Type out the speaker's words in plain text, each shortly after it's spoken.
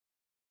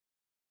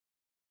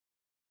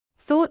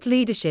Thought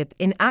Leadership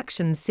in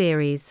Action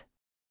Series.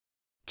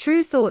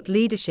 True thought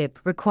leadership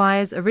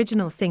requires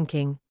original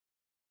thinking.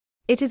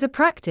 It is a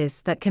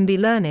practice that can be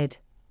learned,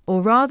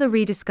 or rather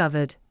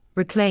rediscovered,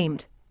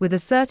 reclaimed, with a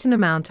certain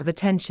amount of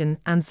attention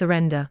and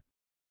surrender.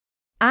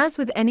 As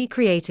with any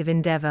creative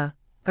endeavor,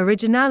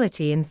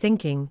 originality in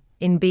thinking,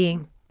 in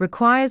being,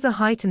 requires a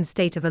heightened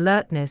state of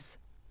alertness,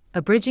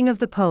 a bridging of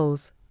the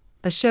poles,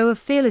 a show of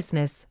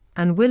fearlessness,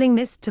 and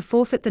willingness to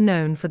forfeit the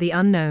known for the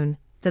unknown,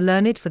 the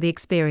learned for the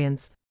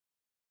experienced.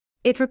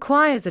 It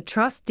requires a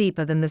trust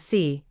deeper than the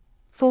sea,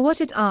 for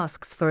what it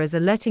asks for is a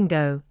letting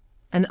go,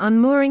 an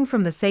unmooring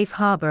from the safe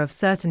harbor of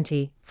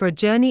certainty, for a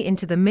journey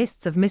into the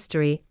mists of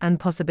mystery and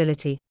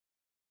possibility.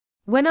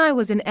 When I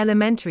was in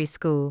elementary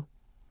school,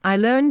 I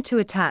learned to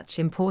attach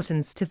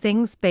importance to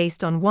things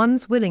based on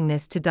one's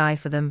willingness to die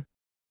for them.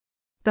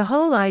 The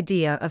whole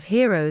idea of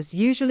heroes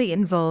usually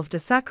involved a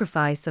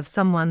sacrifice of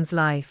someone's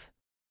life.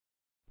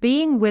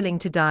 Being willing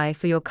to die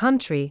for your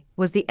country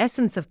was the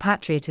essence of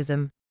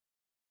patriotism.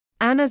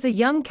 And as a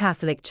young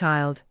Catholic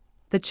child,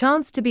 the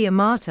chance to be a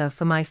martyr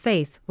for my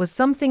faith was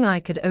something I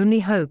could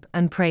only hope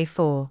and pray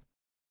for.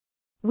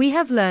 We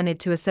have learned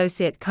to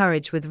associate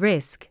courage with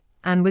risk,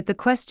 and with the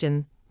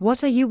question,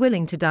 what are you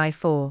willing to die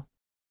for?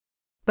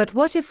 But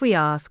what if we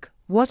ask,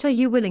 what are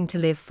you willing to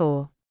live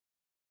for?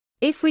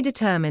 If we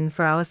determine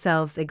for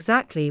ourselves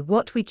exactly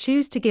what we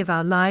choose to give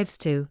our lives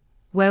to,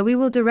 where we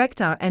will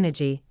direct our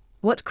energy,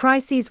 what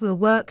crises we'll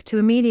work to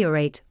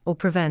ameliorate or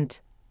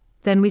prevent,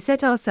 then we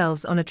set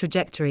ourselves on a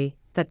trajectory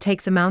that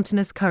takes a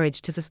mountainous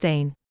courage to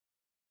sustain.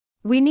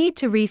 We need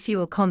to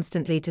refuel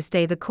constantly to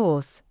stay the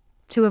course,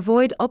 to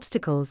avoid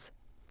obstacles,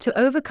 to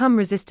overcome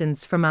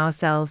resistance from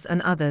ourselves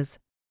and others.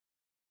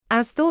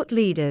 As thought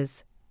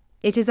leaders,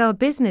 it is our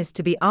business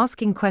to be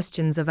asking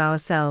questions of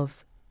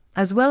ourselves,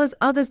 as well as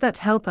others that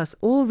help us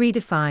all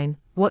redefine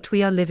what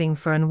we are living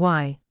for and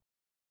why.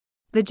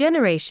 The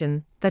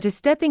generation that is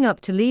stepping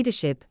up to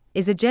leadership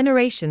is a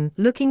generation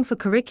looking for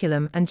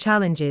curriculum and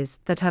challenges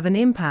that have an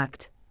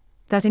impact,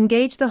 that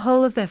engage the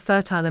whole of their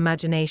fertile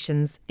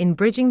imaginations in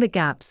bridging the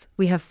gaps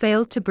we have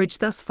failed to bridge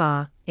thus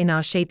far in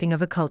our shaping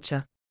of a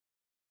culture.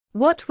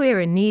 What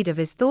we're in need of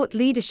is thought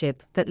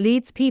leadership that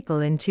leads people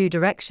in two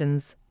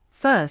directions.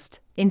 First,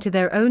 into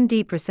their own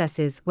deep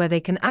recesses where they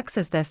can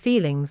access their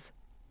feelings,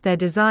 their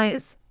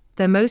desires,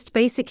 their most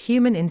basic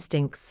human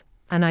instincts,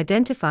 and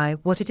identify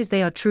what it is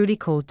they are truly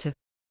called to.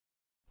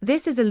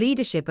 This is a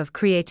leadership of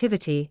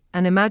creativity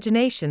and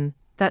imagination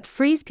that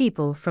frees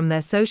people from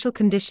their social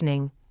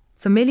conditioning,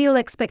 familial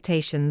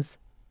expectations,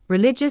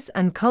 religious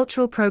and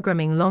cultural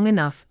programming long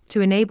enough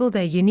to enable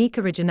their unique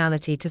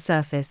originality to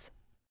surface.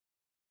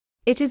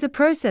 It is a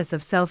process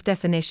of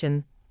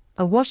self-definition,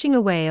 a washing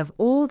away of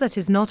all that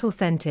is not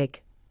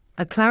authentic,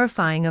 a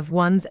clarifying of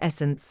one's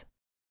essence.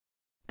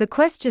 The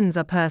questions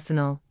are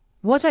personal.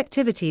 What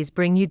activities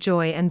bring you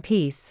joy and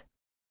peace?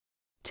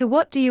 To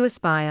what do you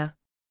aspire?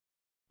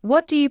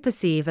 What do you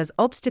perceive as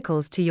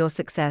obstacles to your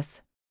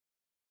success?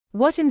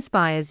 What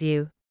inspires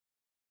you?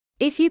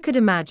 If you could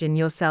imagine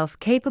yourself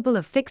capable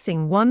of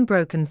fixing one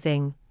broken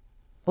thing,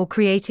 or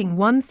creating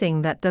one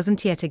thing that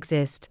doesn't yet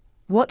exist,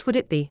 what would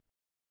it be?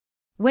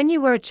 When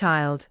you were a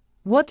child,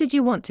 what did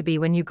you want to be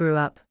when you grew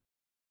up?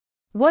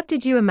 What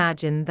did you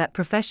imagine that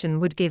profession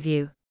would give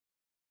you?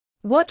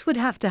 What would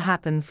have to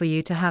happen for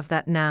you to have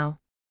that now?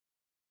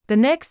 The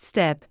next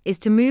step is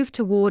to move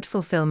toward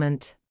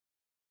fulfillment.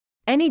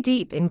 Any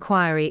deep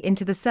inquiry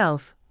into the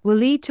self will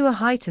lead to a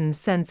heightened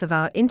sense of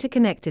our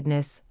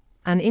interconnectedness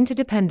and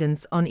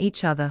interdependence on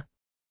each other.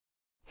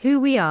 Who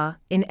we are,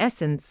 in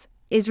essence,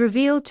 is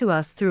revealed to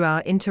us through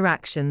our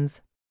interactions.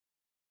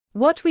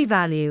 What we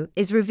value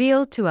is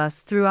revealed to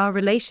us through our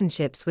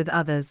relationships with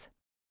others.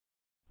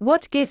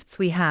 What gifts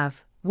we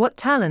have, what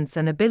talents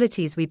and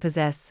abilities we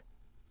possess,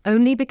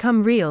 only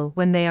become real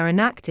when they are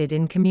enacted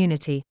in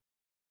community.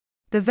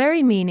 The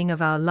very meaning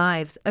of our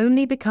lives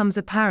only becomes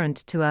apparent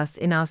to us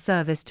in our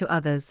service to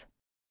others.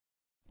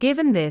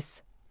 Given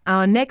this,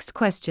 our next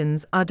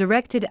questions are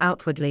directed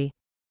outwardly.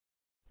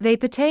 They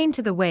pertain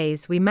to the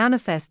ways we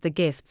manifest the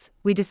gifts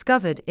we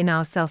discovered in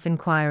our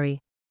self-inquiry.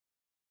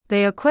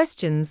 They are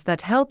questions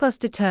that help us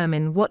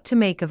determine what to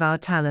make of our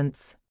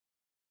talents.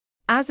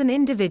 As an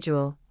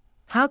individual,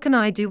 how can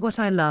I do what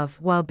I love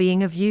while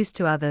being of use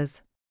to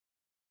others?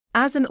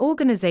 As an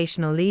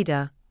organizational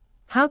leader,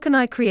 how can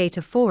I create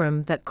a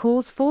forum that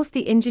calls forth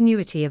the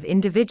ingenuity of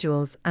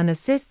individuals and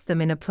assists them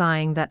in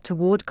applying that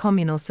toward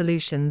communal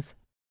solutions?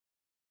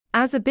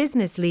 As a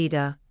business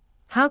leader,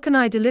 how can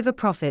I deliver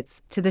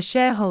profits to the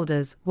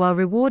shareholders while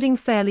rewarding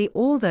fairly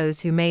all those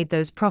who made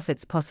those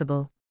profits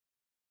possible?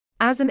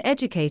 As an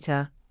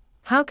educator,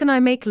 how can I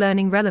make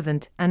learning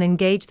relevant and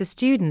engage the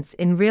students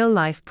in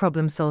real-life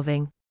problem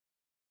solving?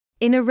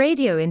 In a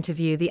radio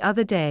interview the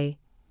other day,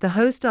 the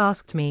host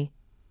asked me,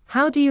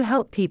 "How do you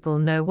help people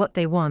know what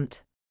they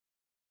want?"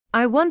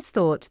 I once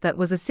thought that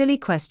was a silly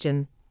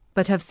question,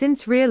 but have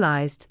since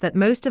realized that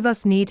most of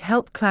us need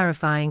help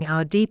clarifying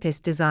our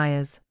deepest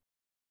desires.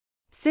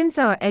 Since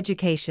our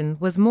education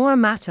was more a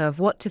matter of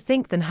what to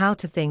think than how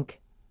to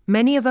think,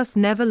 many of us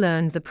never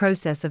learned the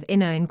process of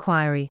inner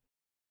inquiry.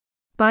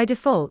 By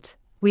default,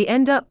 we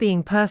end up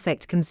being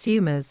perfect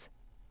consumers,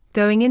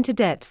 going into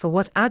debt for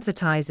what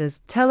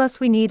advertisers tell us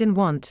we need and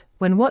want,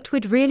 when what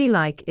we'd really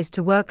like is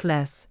to work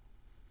less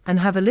and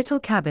have a little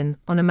cabin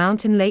on a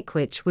mountain lake,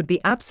 which would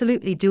be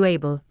absolutely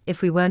doable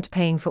if we weren't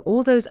paying for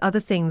all those other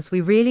things we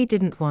really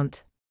didn't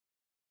want.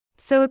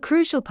 So a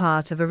crucial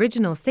part of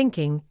original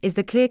thinking is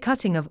the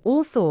clear-cutting of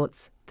all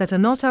thoughts that are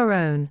not our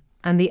own,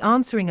 and the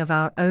answering of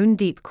our own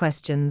deep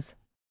questions.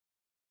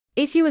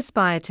 If you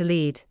aspire to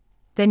lead,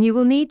 then you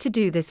will need to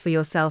do this for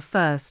yourself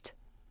first,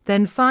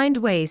 then find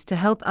ways to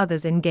help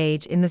others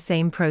engage in the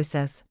same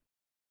process.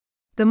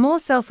 The more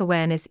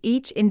self-awareness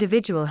each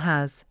individual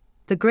has,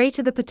 the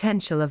greater the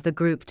potential of the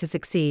group to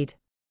succeed.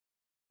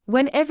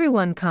 When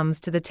everyone comes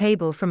to the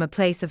table from a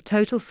place of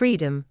total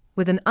freedom,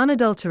 with an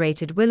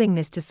unadulterated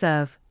willingness to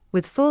serve,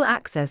 with full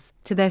access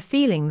to their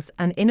feelings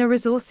and inner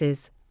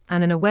resources,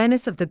 and an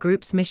awareness of the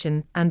group's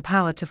mission and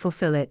power to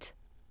fulfill it,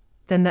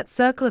 then that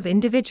circle of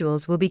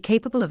individuals will be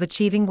capable of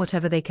achieving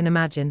whatever they can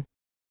imagine.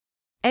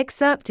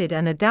 Excerpted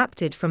and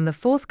adapted from the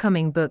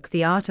forthcoming book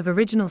The Art of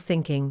Original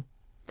Thinking,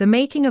 The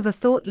Making of a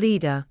Thought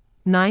Leader,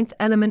 9th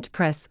Element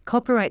Press,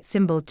 copyright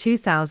symbol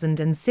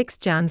 2006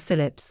 Jan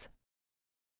Phillips.